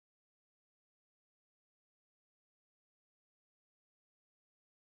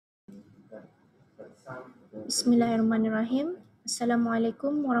Bismillahirrahmanirrahim.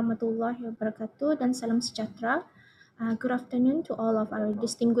 Assalamualaikum warahmatullahi wabarakatuh dan salam sejahtera. Good afternoon to all of our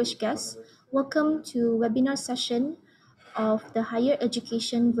distinguished guests. Welcome to webinar session of the Higher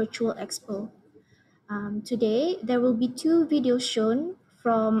Education Virtual Expo. Today, there will be two videos shown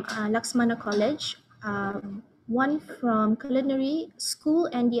from Laxmana College, one from Culinary School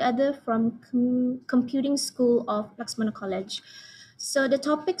and the other from Computing School of Laxmana College. So the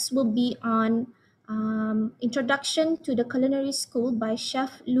topics will be on Introduction to the Culinary School by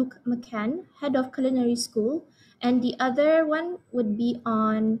Chef Luke Macann, Head of Culinary School, and the other one would be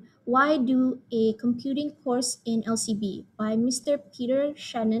on Why Do a Computing Course in LCB by Mr. Peter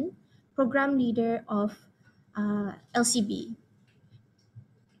Shannon, Program Leader of LCB.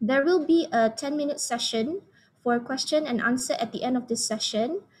 There will be a 10-minute session for question and answer at the end of this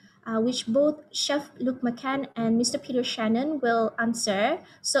session, which both Chef Luke Macann and Mr. Peter Shannon will answer.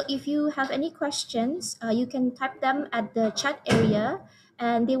 So if you have any questions, you can type them at the chat area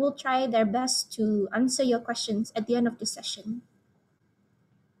and they will try their best to answer your questions at the end of the session.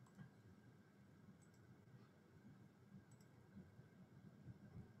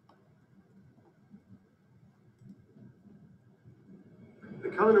 The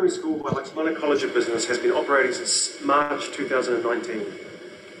Culinary School by Laxmana College of Business has been operating since March 2019.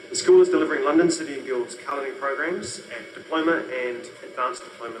 The school is delivering London City and Guild's culinary programs at diploma and advanced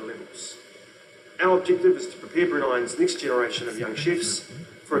diploma levels. Our objective is to prepare Brunei's next generation of young chefs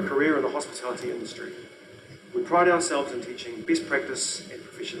for a career in the hospitality industry. We pride ourselves in teaching best practice and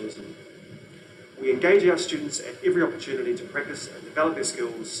professionalism. We engage our students at every opportunity to practice and develop their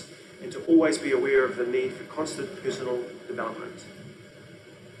skills and to always be aware of the need for constant personal development.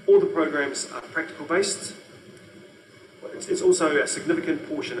 All the programs are practical based. It's also a significant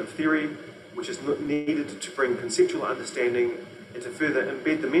portion of theory which is needed to bring conceptual understanding and to further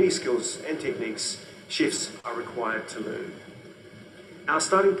embed the many skills and techniques chefs are required to learn. Our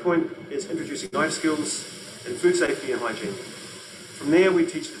starting point is introducing life skills in food safety and hygiene. From there we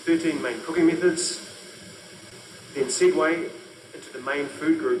teach the 13 main cooking methods, then segue into the main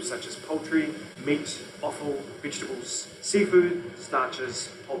food groups such as poultry, meat, offal, vegetables, seafood, starches,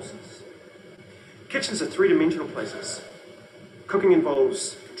 pulses. Kitchens are three-dimensional places. Cooking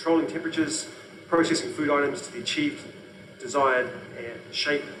involves controlling temperatures, processing food items to the achieved desired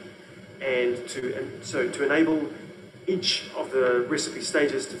shape, and to enable each of the recipe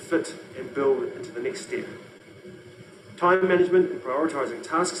stages to fit and build into the next step. Time management and prioritising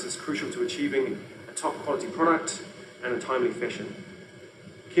tasks is crucial to achieving a top quality product in a timely fashion.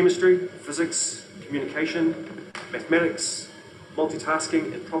 Chemistry, physics, communication, mathematics,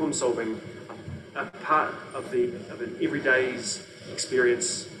 multitasking and problem solving are part of an everyday's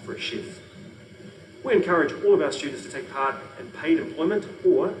experience for a chef. We encourage all of our students to take part in paid employment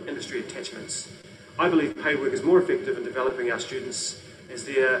or industry attachments. I believe paid work is more effective in developing our students as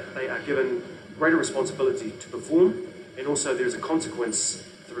they are given greater responsibility to perform, and also there is a consequence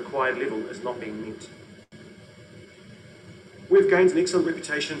if the required level is not being met. We've gained an excellent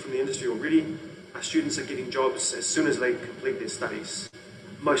reputation from the industry already. Our students are getting jobs as soon as they complete their studies.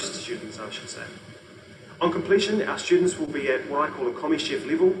 Most students, I should say. On completion, our students will be at what I call a commis chef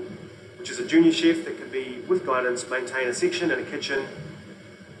level, which is a junior chef that can be, with guidance, maintain a section and a kitchen.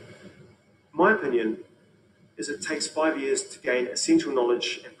 My opinion is it takes 5 years to gain essential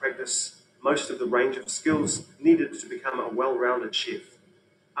knowledge and practice most of the range of skills needed to become a well-rounded chef.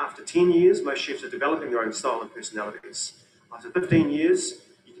 After 10 years, most chefs are developing their own style and personalities. After 15 years,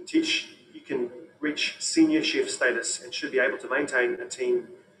 you can reach senior chef status and should be able to maintain a team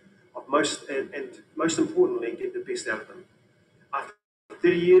of most importantly, get the best out of them. After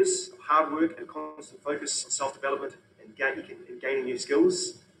 30 years of hard work and constant focus on self-development and gaining new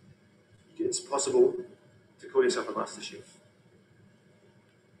skills, it's possible to call yourself a master chef.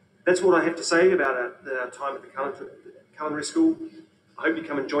 That's what I have to say about our time at the Culinary School. I hope you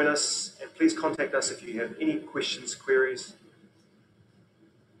come and join us, and please contact us if you have any questions, queries.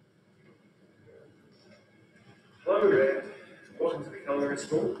 Hello and welcome to the Culinary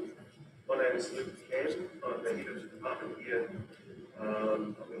School. My name is Luke Macann. I'm the head of the department here.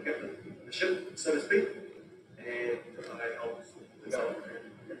 I'm the captain of the ship, so to speak, and I help develop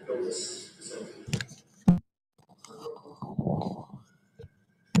and build this facility.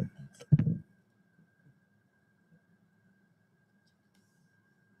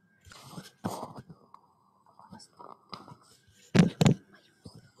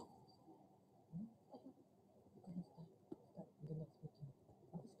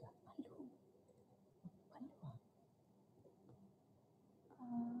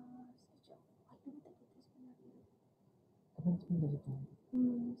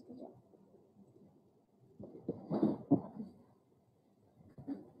 The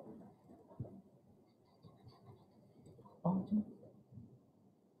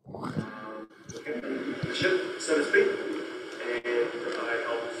ship, so to speak, and I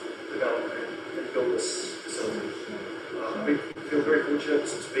helped develop and build this facility. We feel very fortunate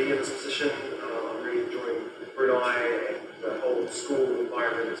to be in this position. I'm really enjoying Brunei, and the whole school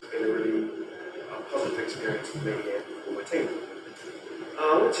environment has been a really positive experience for me and for my team. I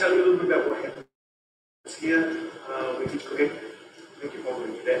want to tell you a little bit about what happens here. We teach cooking. I think you probably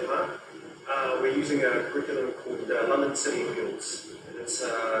knew that part. We're using a curriculum called London City and Guilds. And it's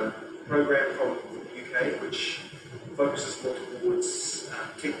a program from the UK which focuses more towards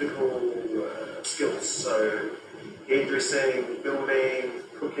technical skills. So hairdressing, building,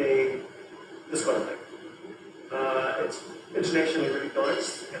 cooking, this kind of thing. It's internationally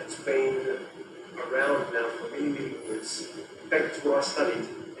recognised and it's been around now for many, many years. Back to where I studied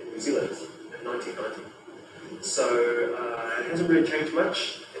in New Zealand in 1990. So it hasn't really changed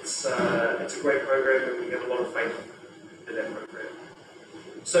much. It's a great program and we have a lot of faith in that program.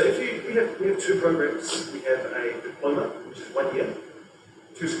 So we have two programs. We have a diploma, which is 1 year,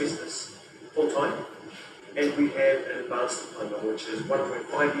 2 semesters, full time, and we have an advanced diploma, which is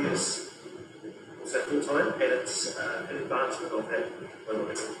 1.5 years, also full time, and it's an advancement of that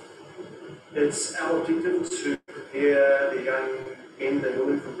diploma. It's our objective to prepare the young men and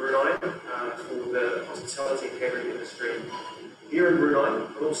women from Brunei for the hospitality and catering industry here in Brunei,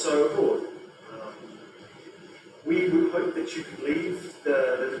 but also abroad. We would hope that you could leave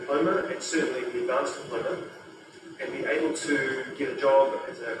the diploma, and certainly the advanced diploma, and be able to get a job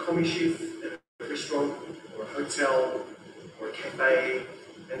as a commis chef in a restaurant or a hotel or a cafe,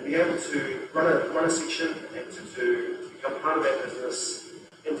 and be able to run a section and to become part of that business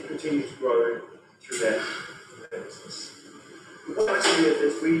and to continue to grow through that business. What I see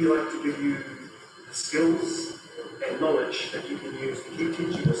is we like to give you the skills and knowledge that you can use to keep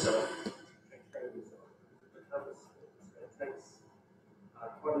teaching yourself and training yourself. It takes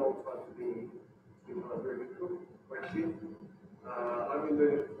quite a long time to become a very good cook, great chef. I've been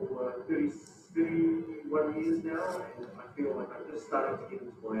doing it for 31 years now, and I feel like I'm just starting to get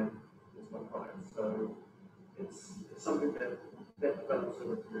into my prime. So it's something that develops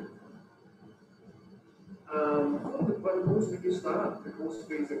over time. But the course when you start, the course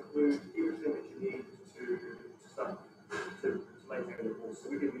fees include everything that you need to start to maintain the course. So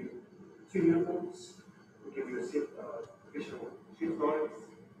we give you 2 uniforms, we give you a set of professional chef knives,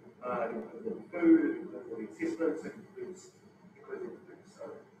 it includes food, it includes all the assessments, it includes everything. So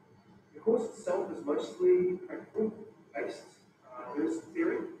the course itself is mostly practical based. There is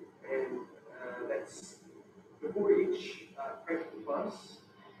theory, and that's before each practical class,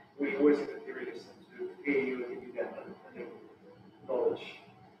 we always have a theory lesson to prepare you and give you that understanding knowledge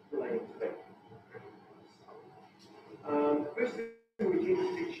relating to that. The first thing we tend to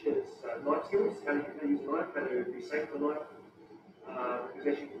teach is knife skills, how to use a knife, how to be safe with a knife. Because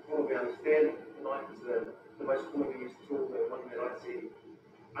as you can probably understand, the knife is the most commonly used tool, the one that I see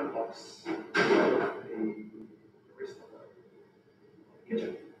unlocks the rest of the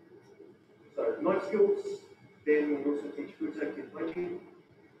kitchen. So knife skills, then we also teach food safety and hygiene,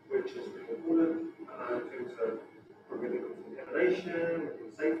 which is pretty important in terms of preventing contamination,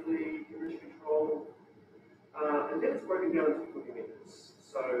 working safely, temperature control. And then it's broken down into cooking methods.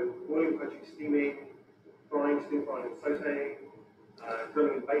 So boiling, poaching, steaming, frying, stir frying, and sauteing,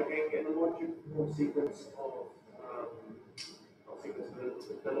 grilling and baking, and the logical sequence of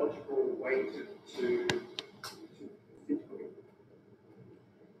the logical way to cooking.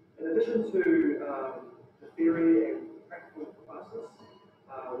 In addition to the theory and practical classes,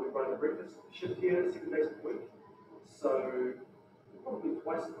 we run a breakfast shift here 7 days a week. So probably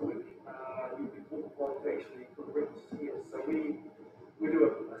twice a week, you'd be called upon to actually cook a breakfast here. So we do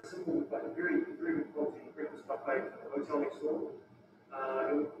a simple but very good quality breakfast buffet at the hotel next door.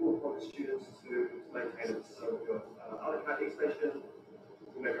 And we call upon the students to maintain it. So we've got a la carte egg station,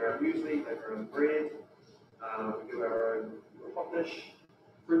 we make our own muesli, make our own bread, we do our own hot dish,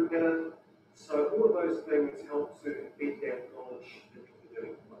 fruit platter. So all of those things help to embed that knowledge that you're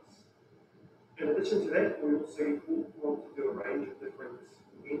doing with us. In addition to that, we also want to do a range of different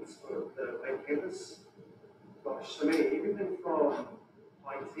events for the main campus. Gosh, so many, everything from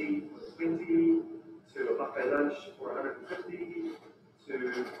high tea for 20 to a buffet lunch for 150 to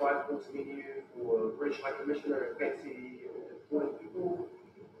 5-course menu for British High Commissioner and fancy important people,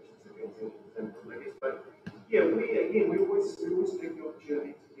 which is a fancy example, I guess. But yeah, we always take the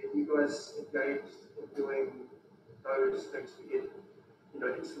opportunity to get you guys engaged in doing those things to get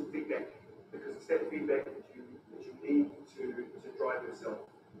instant feedback, because it's that feedback that you need to drive yourself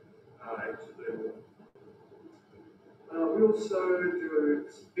and to learn more. We also do field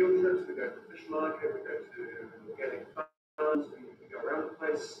trips. We go to the fish market. We go to organic farms. We go around the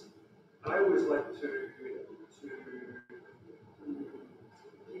place. I always like to keep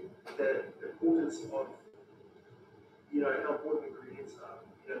the importance of how important ingredients are.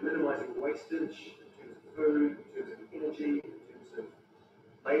 Minimizing wastage in terms of food, in terms of energy, in terms of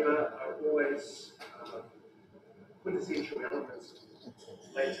labour are always quintessential elements of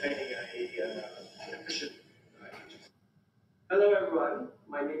maintaining an efficient kitchen. Hello everyone,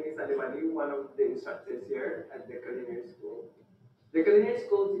 my name is Adewale, one of the instructors here at the Culinary School. The Culinary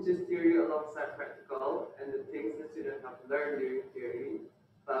School teaches theory alongside practical, and the things the students have learned during theory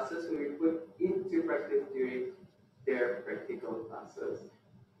classes will be put into practice during their practical classes.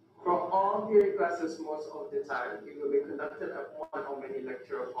 For all theory classes, most of the time, it will be conducted at one or many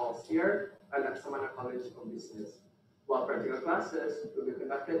lecture halls here at Laksamana College of Business. While practical classes will be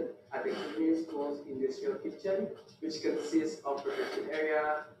conducted at the Culinary School's industrial kitchen, which consists of production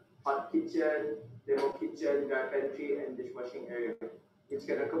area, hot kitchen, demo kitchen, dry pantry, and dishwashing area, which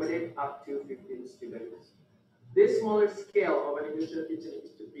can accommodate up to 15 students. This smaller scale of an industrial kitchen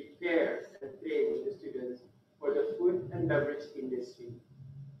is to prepare and train the students for the food and beverage industry.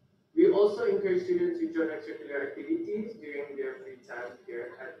 We also encourage students to join extracurricular activities during their free time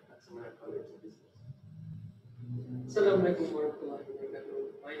here at Laksamana College of Business. Assalamualaikum warahmatullahi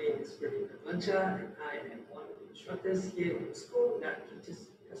wabarakatuh. My name is Ferdinand Mancha and I am one of the instructors here in the school that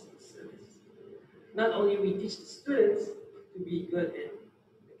teaches customer service. Not only we teach the students to be good in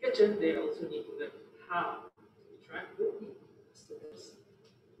the kitchen, they also need to learn how to interact with the customers.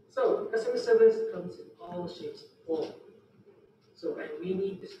 So customer service comes in all shapes and forms. So and we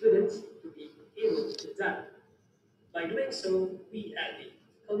need the students to be able to do that. By doing so, we at the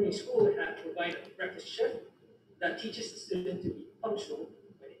culinary school have provided a breakfast shift that teaches the student to be punctual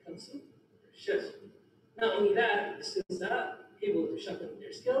when it comes to their shift. Not only that, the students are able to sharpen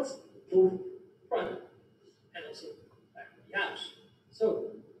their skills both front and also back of the house.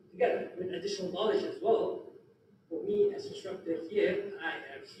 So, together with additional knowledge as well, for me as instructor here, I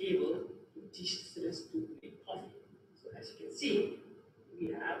am able to teach the students to make coffee. So as you can see, we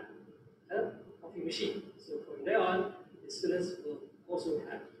have a coffee machine. So from there on, the students will also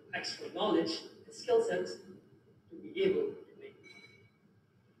have extra knowledge and skill sets to be able to make.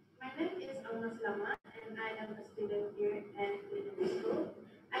 My name is Alma Slama and I am a student here at Culinary School.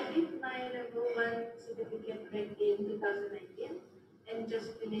 I did my level 1 certificate back in 2019 and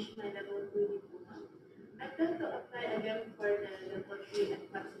just finished my level 2 diploma. I plan to apply again for the level 3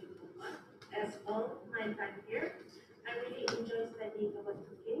 advanced diploma. As all my time here, I really enjoy studying about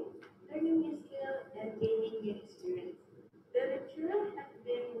cooking, learning new skills, and gaining new experience. The lecturer have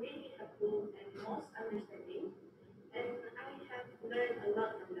been really helpful and most understanding, and I have learned a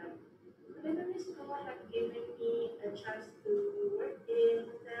lot from them. Culinary school have given me a chance to work in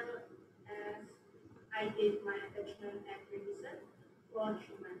hotel as I did my attachment at Radisson for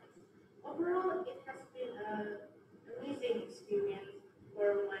 3 months. Overall, it has been an amazing experience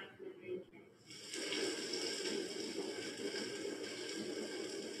for my culinary journey.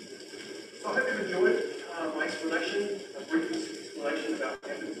 So I hope you've enjoyed my explanation, a brief explanation about what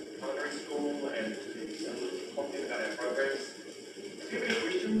happens at the culinary school and the content about our programs. If you have any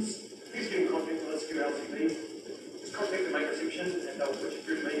questions, please get in contact with us here at LTV. Just contact the main reception and they'll put you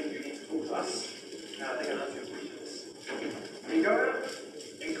through to me if you need to talk to us. They can answer your questions. And you go out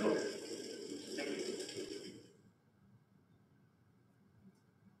and cook. Thank you.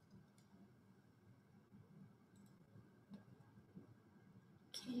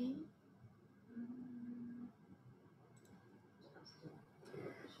 Okay.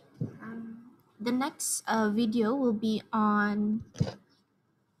 The next video will be on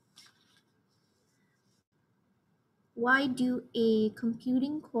why do a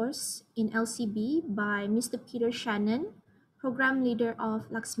computing course in LCB by Mr. Peter Shannon, program leader of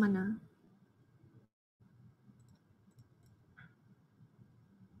Laxmana.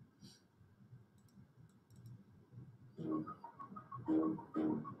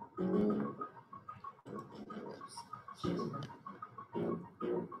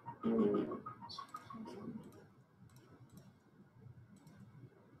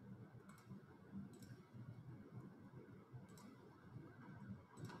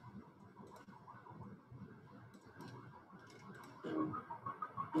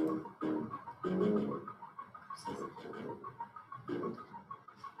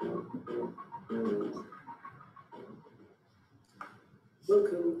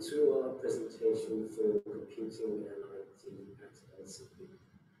 Welcome to our presentation for Computing and IT at LCP.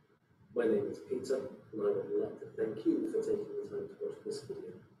 My name is Peter and I would like to thank you for taking the time to watch this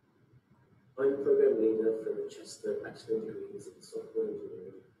video. I'm Program Leader for the Chester Bachelor Degrees in Software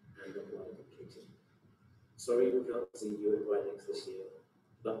Engineering and Applied Computing. Sorry we can't see you at Ridex this year,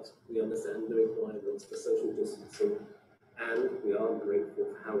 but we understand the requirements for social distancing, and we are grateful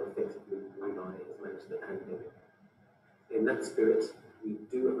for how effectively Brunei has managed the pandemic. In that spirit, we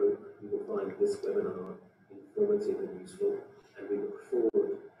do hope you will find this webinar informative and useful, and we look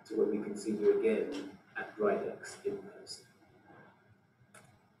forward to when we can see you again at Ridex in person.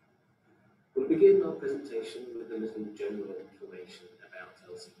 We'll begin our presentation with a little general information about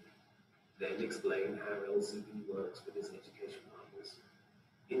LCB, then explain how LCB works with its education partners,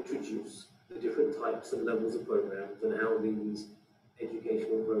 introduce the different types and levels of programs and how these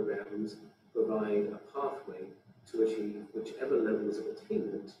educational programs provide a pathway to achieve whichever levels of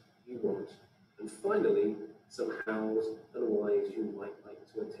attainment you want, and finally, some hows and whys you might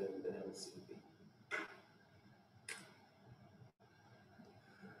like to attend the LCB.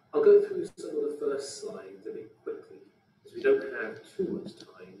 I'll go through some of the first slides a bit quickly, as we don't have too much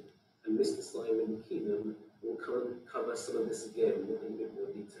time, and Mr. Simon Keenan will cover some of this again in a bit more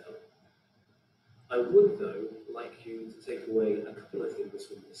detail. I would, though, like you to take away a couple of things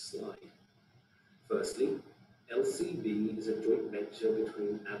from this slide. Firstly, LCB is a joint venture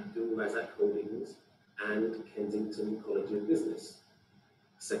between Abdul Razak Holdings and Kensington College of Business.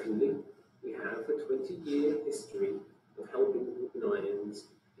 Secondly, we have a 20-year history of helping Bruneians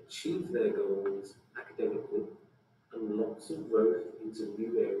achieve their goals academically and lots of growth into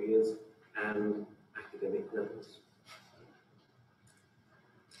new areas and academic levels.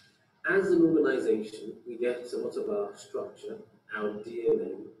 As an organisation, we get a lot of our structure, our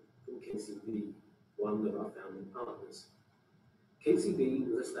DNA, from KCB, one of our founding partners.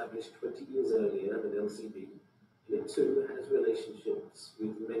 KCB was established 20 years earlier than LCB, and it too has relationships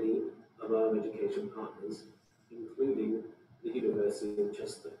with many of our education partners, including the University of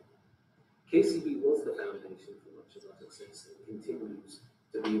Chester. KCB was the foundation for much of our success and continues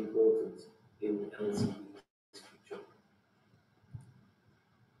to be important in LCB's future.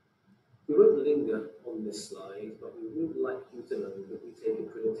 We won't linger on this slide, but we would like you to know that we take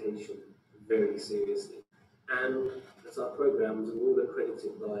accreditation very seriously, and that our programs are all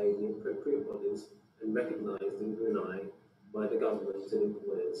accredited by the appropriate bodies and recognised in Brunei by the government and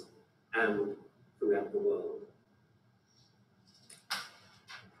employers and throughout the world.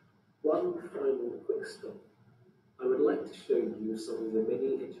 One final quick stop. I would like to show you some of the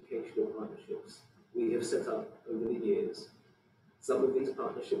many educational partnerships we have set up over the years. Some of these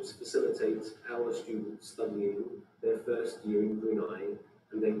partnerships facilitate our students studying their first year in Brunei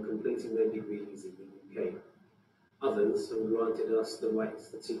and then completing their degrees in the UK. Others have granted us the rights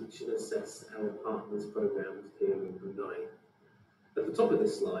to teach and assess our partners' programs here in Brunei. At the top of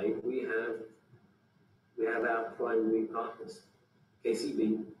this slide, we have our primary partners: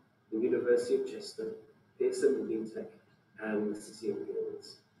 KCB, the University of Chester, Pearson BTEC, and the City of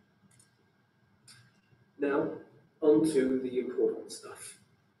Guilds. Now, on to the important stuff.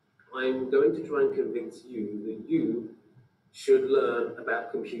 I'm going to try and convince you that you should learn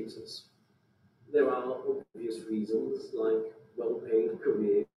about computers. There are obvious reasons, like well-paid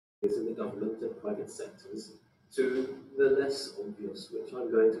careers in the government and private sectors, to the less obvious, which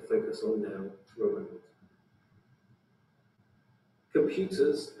I'm going to focus on now for a moment.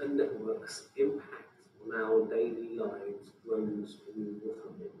 Computers and networks impact on our daily lives grows all the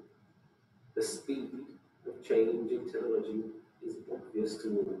time. The speed of change in technology is obvious to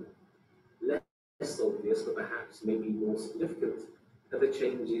all. Less obvious, but perhaps maybe more significant, are the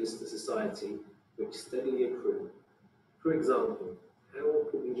changes to society which steadily accrue. For example, how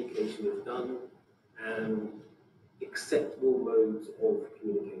communication is done and acceptable modes of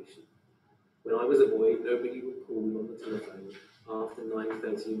communication. When I was a boy, nobody would call on the telephone after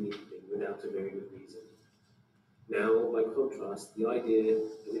 9:30 in the evening without a very good reason. Now, by contrast, the idea of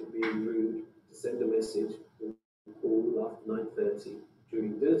it being rude to send a message or call after 9:30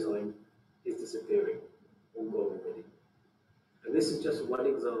 during dinner time is disappearing, or gone already. And this is just one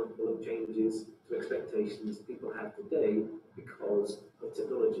example of changes to expectations people have today because of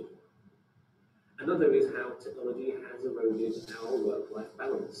technology. Another is how technology has eroded our work-life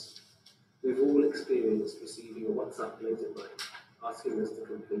balance. We've all experienced receiving a WhatsApp late at night asking us to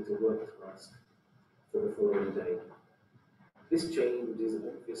complete a work task for the following day. This change is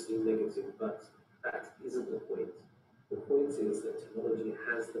obviously negative, but that isn't the point. The point is that technology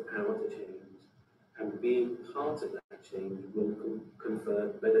has the power to change, and being part of that change will confer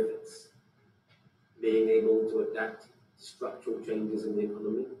benefits. Being able to adapt to structural changes in the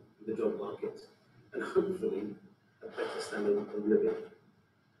economy, the job market, and hopefully a better standard of living.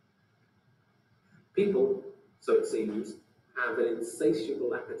 People, so it seems, have an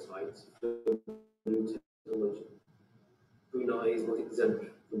insatiable appetite for new technology. Brunei is not exempt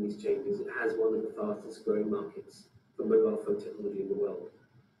from these changes. It has one of the fastest growing markets for mobile phone technology in the world,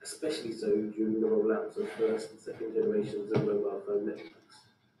 especially so during the rollouts of first and second generations of mobile phone networks.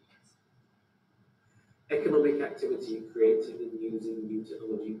 Economic activity creating and using new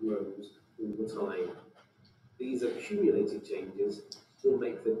technology grows all the time. These accumulated changes will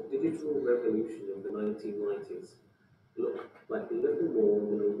make the digital revolution of the 1990s look like little more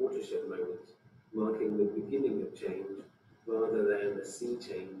than a watershed moment, marking the beginning of change rather than a sea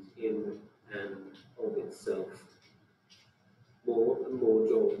change in and of itself. More and more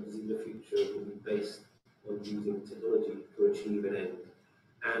jobs in the future will be based on using technology to achieve an end,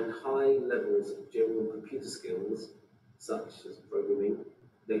 and high levels of general computer skills, such as programming,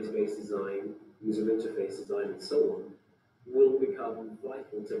 database design, user interface design, and so on, will become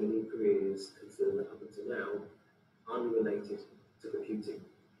vital to many careers considered up until now unrelated to computing.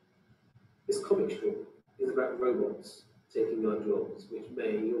 This comic strip is about robots taking our jobs, which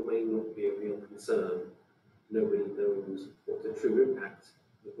may or may not be a real concern. Nobody knows what the true impact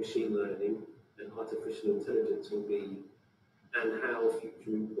of machine learning and artificial intelligence will be and how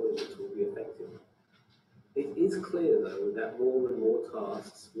future employment will be affected. It is clear, though, that more and more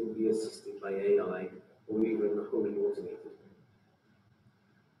tasks will be assisted by AI or even wholly automated.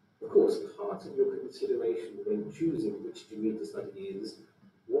 Of course, part of your consideration when choosing which degree to study is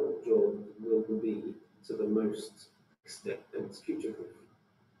what job will be to the most extent future-proof.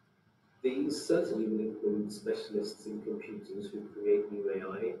 These certainly will include specialists in computers who create new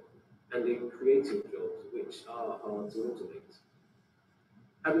AI and in creative jobs which are hard to automate.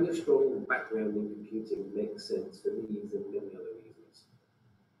 Having a strong background in computing makes sense for these and many other reasons.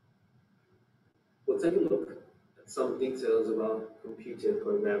 We'll take a look at some details of our computer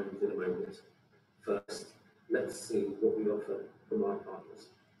programs in a moment. First, let's see what we offer from our partners.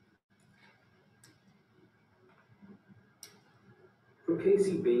 From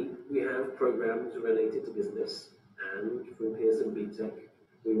KCB, we have programs related to business, and from Pearson BTEC,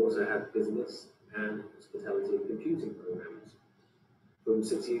 we also have business and hospitality and computing programs. From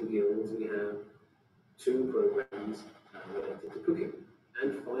City and Guilds, we have 2 programs related to cooking.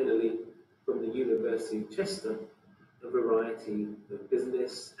 And finally, from the University of Chester, a variety of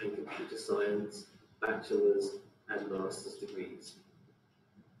business and computer science, bachelor's and master's degrees.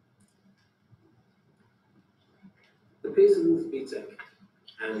 The Pearson's BTEC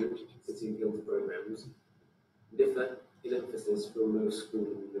and City and Guilds programs differ in emphasis from most school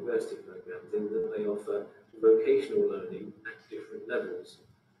and university programs in that they offer vocational learning at different levels,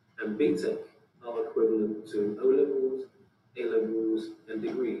 and BTEC are equivalent to O-levels, A-levels, and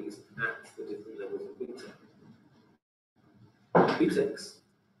degrees at the different levels of BTEC. BTECs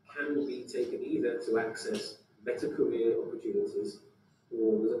can be taken either to access better career opportunities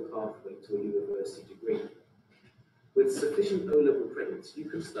or as a pathway to a university degree. With sufficient O-level credits, you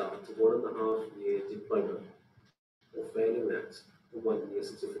can start a 1.5-year diploma, or failing that, a 1-year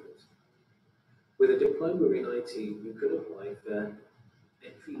certificate. With a diploma in IT, you can apply for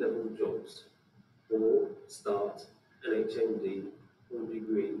entry-level jobs or start an HND or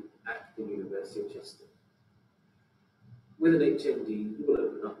degree at the University of Chester. With an HND, you will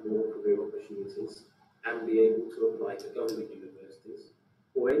open up more career opportunities and be able to apply to government universities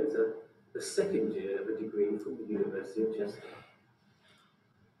or enter the second year of a degree from the University of Chester.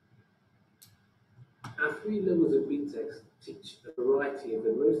 Our 3 levels of BTEC teach a variety of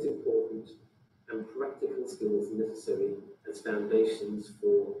the most important and practical skills necessary as foundations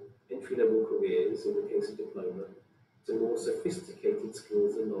for entry-level careers in the case of diploma, to more sophisticated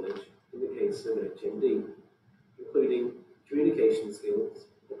skills and knowledge in the case of an HND, including communication skills,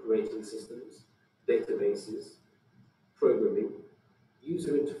 operating systems, databases, programming,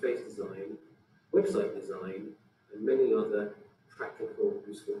 user interface design, website design, and many other practical,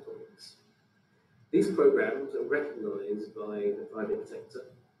 useful topics. These programs are recognised by the private sector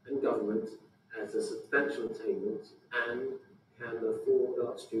and government as a substantial attainment and can afford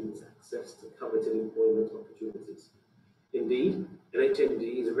our students access to coveted employment opportunities. Indeed, an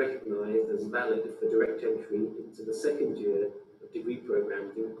HND is recognised as valid for direct entry into the second year of degree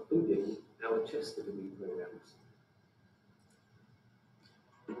programs, including our Chester degree programs.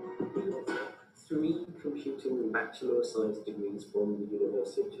 We offer 3 computing and Bachelor of Science degrees from the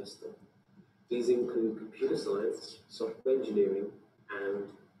University of Chester. These include computer science, software engineering, and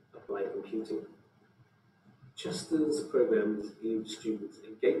applied computing. Chester's programs give students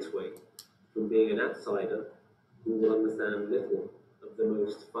a gateway from being an outsider who will understand little of the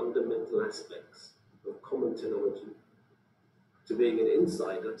most fundamental aspects of common technology to being an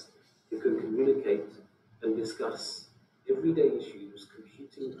insider who can communicate and discuss every everyday issues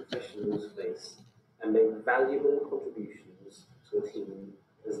computing professionals face and make valuable contributions to a team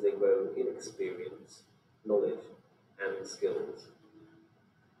as they grow in experience, knowledge, and skills.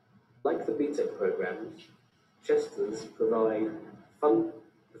 Like the BTEC programs, Chester's provide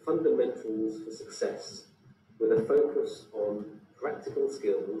the fundamentals for success with a focus on practical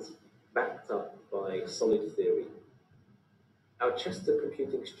skills backed up by solid theory. Our Chester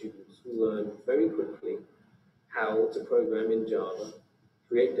computing students will learn very quickly how to program in Java,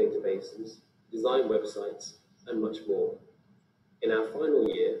 create databases, design websites, and much more. In our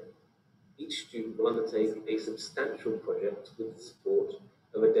final year, each student will undertake a substantial project with the support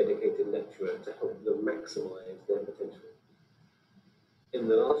of a dedicated lecturer to help them maximize their potential. In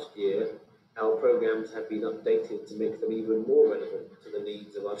the last year, our programs have been updated to make them even more relevant to the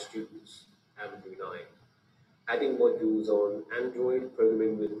needs of our students and Brunei, adding modules on Android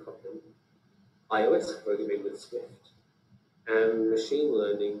programming with Kotlin, iOS programming with Swift, and machine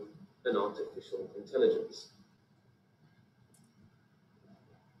learning and artificial intelligence.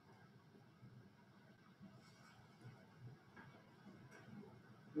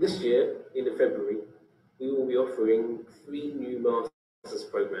 This year, in February, we will be offering 3 new master's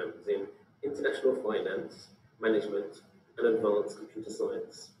programs in international finance, management, and advanced computer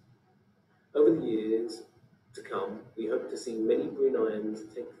science. Over the years to come, we hope to see many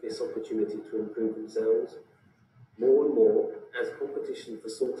Bruneians take this opportunity to improve themselves. More and more, as competition for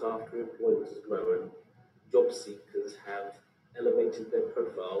sought-after employment has grown, job seekers have elevated their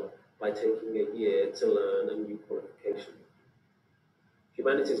profile by taking a year to learn a new qualification.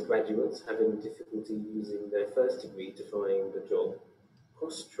 Humanities graduates having difficulty using their first degree to find a job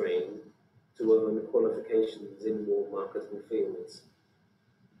cross-train to earn qualifications in more marketable fields.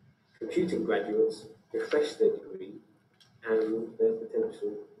 Computing graduates refresh their degree and their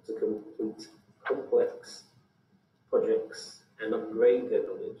potential to complete complex projects and upgrade their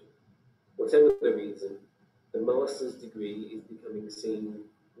knowledge. Whatever the reason, the master's degree is becoming seen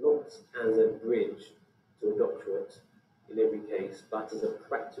not as a bridge to a doctorate in every case, but as a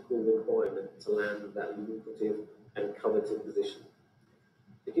practical requirement to land that lucrative and coveted position.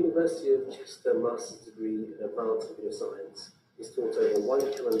 The University of Chester Master's degree in Advanced Computer Science is taught over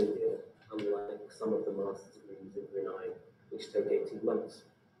 1 calendar year, unlike some of the master's degrees in Brunei, which take 18 months.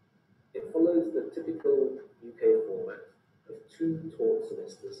 It follows the typical UK format of 2 taught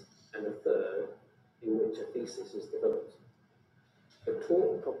semesters and a third in which a thesis is developed. The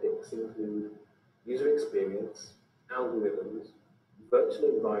taught topics include user experience, algorithms,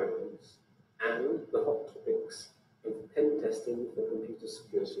 virtual environments, and the hot topics of pen testing for computer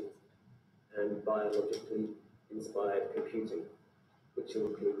security and biologically inspired computing, which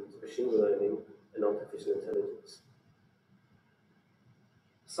includes machine learning and artificial intelligence.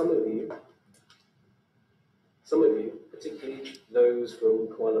 Some of you, particularly those from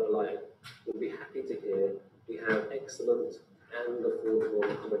Kuala Lumpur, will be happy to hear we have excellent and affordable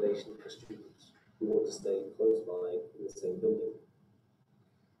accommodation for students who want to stay close by in the same building.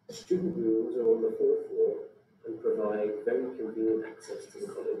 The student rooms are on the 4th floor and provide very convenient access to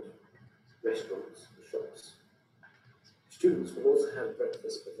the college, restaurants, and shops. Students will also have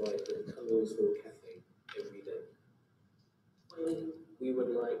breakfast provided at Tunnels Hall Cafe every day. Finally, we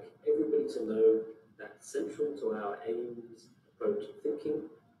would like everybody to know that central to our aims, approach, and thinking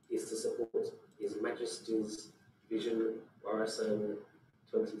is to support His Majesty's Vision Warasan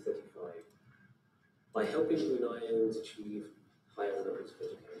 2035 by helping Bruneians achieve higher levels of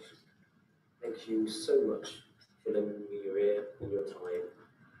education. Thank you so much for lending me your ear and your time.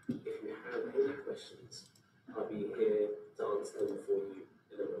 If you have any questions, I'll be here to answer them for you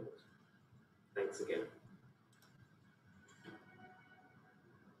in a moment. Thanks again.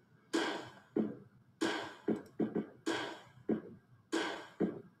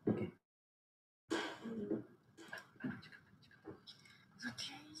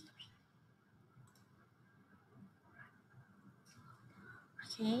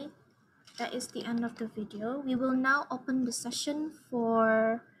 Okay, that is the end of the video. We will now open the session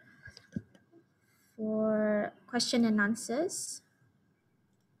for question and answers.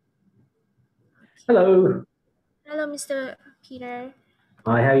 Hello. Hello, Mr. Peter.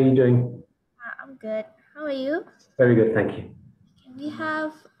 Hi, how are you doing? I'm good. How are you? Very good, thank you. Okay, we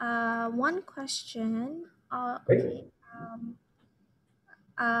have one question. Great. Okay.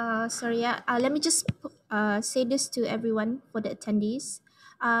 Sorry. Yeah. Let me just say this to everyone for the attendees.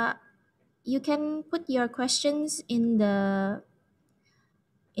 You can put your questions in the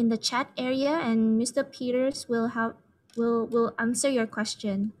chat area, and Mr. Peters will answer your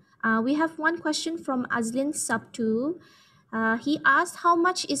question. We have one question from Azlin Sabtu. He asked, how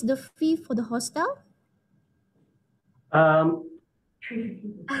much is the fee for the hostel? Um,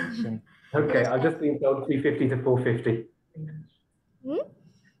 okay, Yes, I've just been told 350 to 450.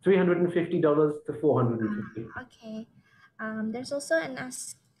 $350 to 450. Okay. There's also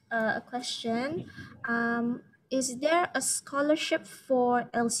a question. Is there a scholarship for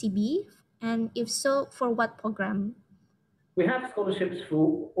LCB? And if so, for what program? We have scholarships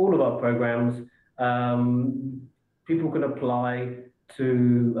for all of our programs. People can apply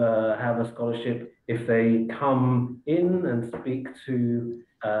to have a scholarship if they come in and speak to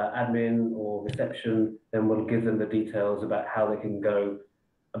admin or reception. Then we'll give them the details about how they can go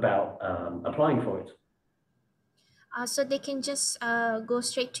about applying for it. So they can just go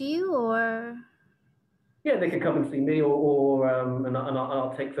straight to you, or Yeah, they can come and see me, and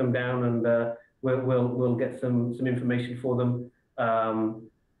I'll take them down, and we'll get some information for them.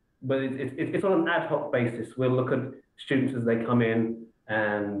 But it's on an ad hoc basis. We'll look at students as they come in,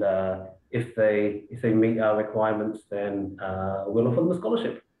 and if they meet our requirements, then we'll offer them a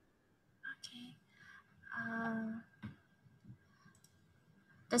scholarship. okay.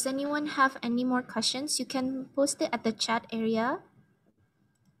 Does anyone have any more questions? You can post it at the chat area.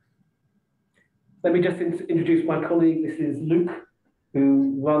 Let me just introduce my colleague. This is Luke,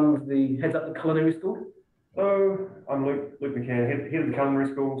 who heads up the Culinary School. So I'm Luke Macann, head of the Culinary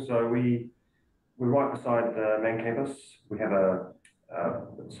School. So we're right beside the main campus. We have a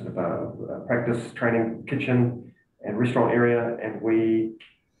sort of a practice training kitchen and restaurant area, and we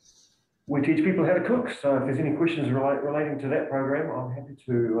teach people how to cook. So if there's any questions relating to that program, I'm happy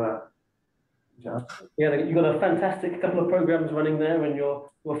to answer. Yeah, you've got a fantastic couple of programs running there, and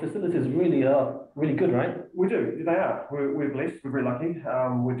your facilities really are really good, right? We do. They are. We're blessed. We're very lucky.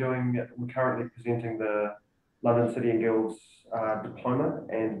 We're currently presenting the London City and Guilds diploma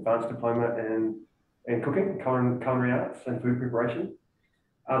and advanced diploma in cooking, culinary arts, and food preparation.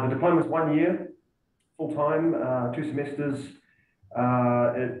 The diploma is 1 year, full time, 2 semesters.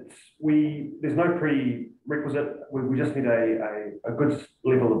 There's no prerequisite. We just need a good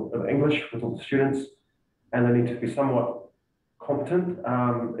level of English with all the students, and they need to be somewhat competent.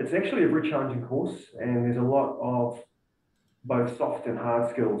 It's actually a very challenging course, and there's a lot of both soft and hard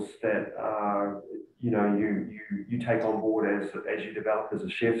skills that you take on board as you develop as a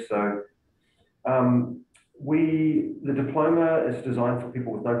chef. So the diploma is designed for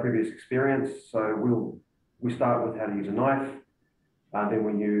people with no previous experience. So we start with how to use a knife, then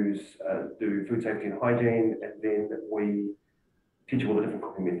we do food safety and hygiene, and then we teach all the different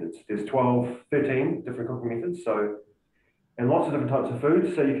cooking methods. There's 13 different cooking methods. So and lots of different types of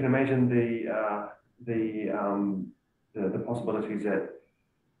food. So you can imagine the possibilities that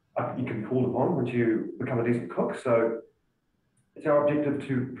you can be called upon once you become a decent cook. So it's our objective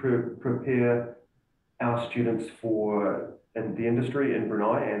to prepare our students in the industry in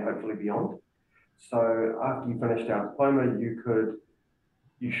Brunei and hopefully beyond. So after you finished our diploma,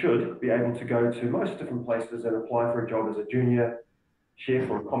 you should be able to go to most different places and apply for a job as a junior chef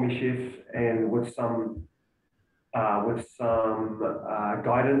or a commis chef, and with some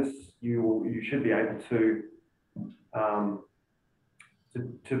guidance, you should be able to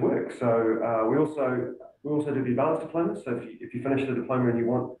work. So we also do the advanced diploma. So if you finish the diploma and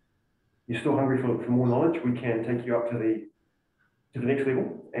you're still hungry for more knowledge, we can take you up to the next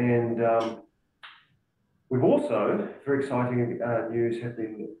level. And we've also, very exciting news, have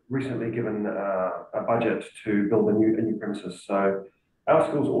been recently given a budget to build a new premises. So our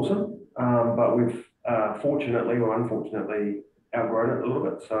school's awesome, but we've fortunately or unfortunately outgrown it a little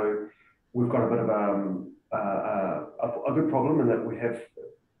bit. So we've got a bit of a good problem in that we have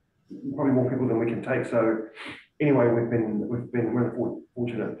probably more people than we can take. So anyway, we're in a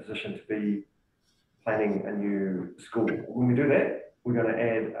fortunate position to be planning a new school. When we do that, we're going to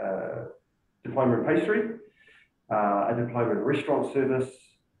add a diploma in pastry, a diploma in restaurant service,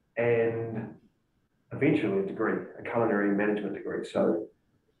 and eventually a degree, a culinary management degree. So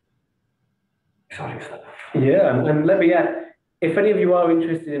exciting stuff. Yeah, and let me add, if any of you are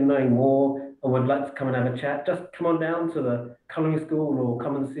interested in knowing more or would like to come and have a chat, just come on down to the culinary school or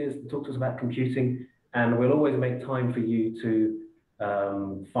come and see us and talk to us about computing, and we'll always make time for you to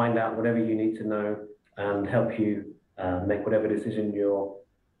find out whatever you need to know and help you make whatever decision you're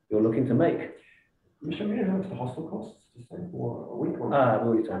looking to make. Michelle, you know how much the hostel costs to stay for a week? I've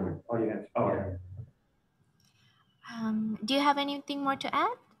already told you. Oh, you have? Oh, yeah. Do you have anything more to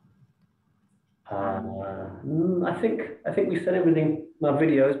add? I think we said everything in our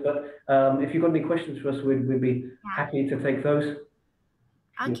videos, but if you've got any questions for us, we'd be happy to take those.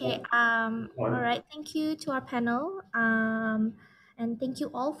 Okay. All right. Thank you to our panel. And thank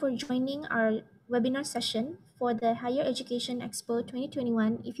you all for joining our webinar session for the Higher Education Expo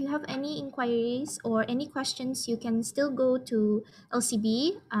 2021. If you have any inquiries or any questions, you can still go to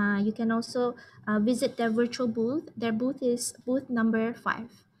LCB. You can also visit their virtual booth. Their booth is booth number 5.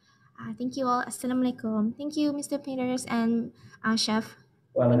 Thank you all. Assalamualaikum. Thank you, Mr. Peters and Chef.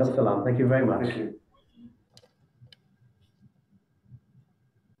 Walaikum salam. Thank you very much.